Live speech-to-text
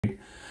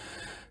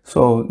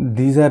So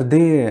these are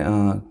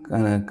the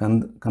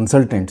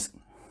consultants.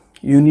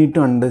 You need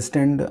to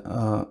understand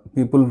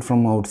people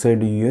from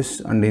outside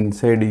US and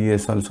inside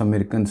US also.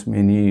 Americans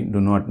many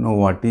do not know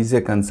what is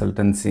a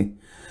consultancy.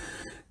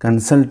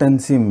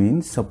 Consultancy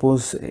means,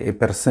 suppose a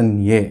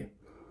person A,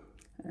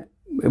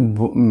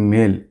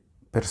 male,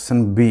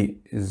 person B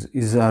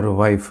is our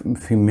wife,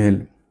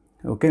 female.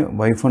 Okay,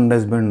 wife and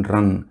husband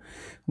run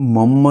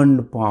mom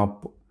and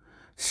pop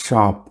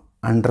shop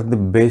under the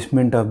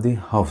basement of the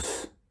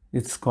house.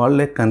 It's called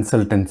a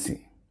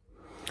consultancy.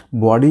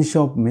 Body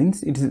shop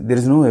means there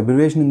is no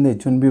abbreviation in the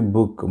H1B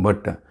book,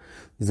 but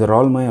these are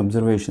all my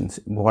observations.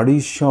 Body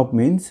shop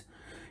means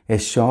a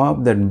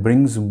shop that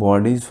brings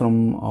bodies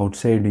from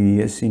outside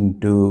US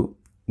into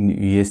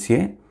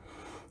USA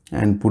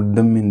and put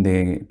them in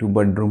the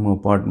 2-bedroom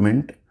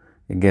apartment,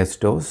 a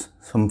guest house.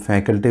 Some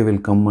faculty will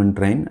come and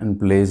train and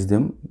place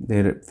them,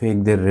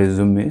 fake their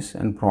resumes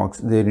and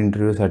their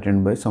interviews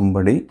attended by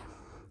somebody,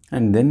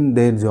 and then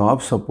their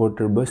job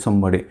supported by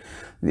somebody.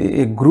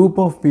 A group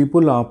of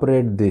people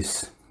operate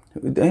this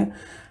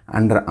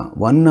under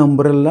one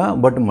umbrella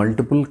but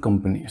multiple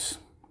companies.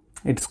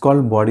 It's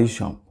called body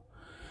shop.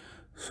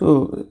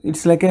 So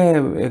it's like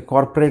a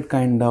corporate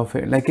kind of,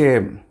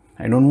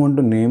 I don't want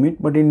to name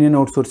it, but Indian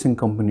outsourcing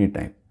company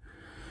type.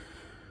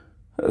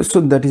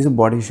 So that is a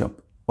body shop.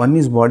 One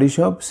is body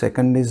shop,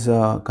 second is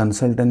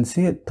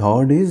consultancy,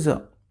 third is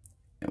a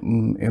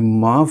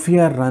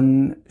mafia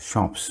run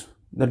shops.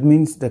 That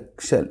means the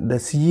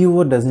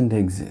CEO doesn't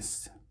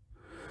exist,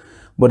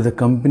 but the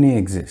company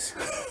exists.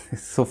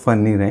 It's so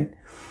funny, right?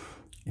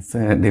 If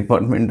a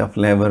Department of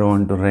Labor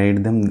want to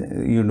raid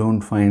them, you don't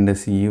find a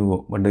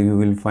CEO, but you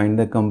will find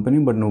a company,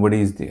 but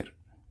nobody is there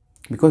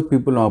because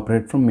people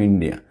operate from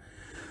India.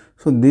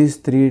 So these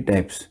three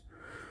types.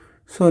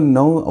 So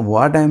now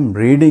what I am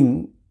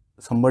reading,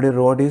 somebody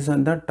wrote is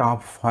on the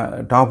top,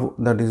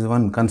 that is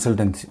one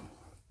consultancy,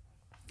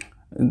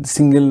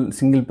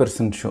 single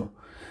person show.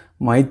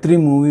 Maitri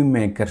Movie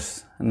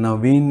Makers,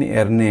 Naveen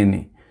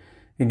Erneni.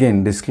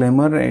 Again,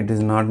 disclaimer, it is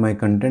not my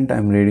content, I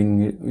am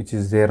reading it, which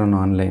is there on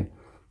online.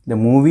 The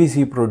movies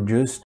he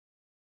produced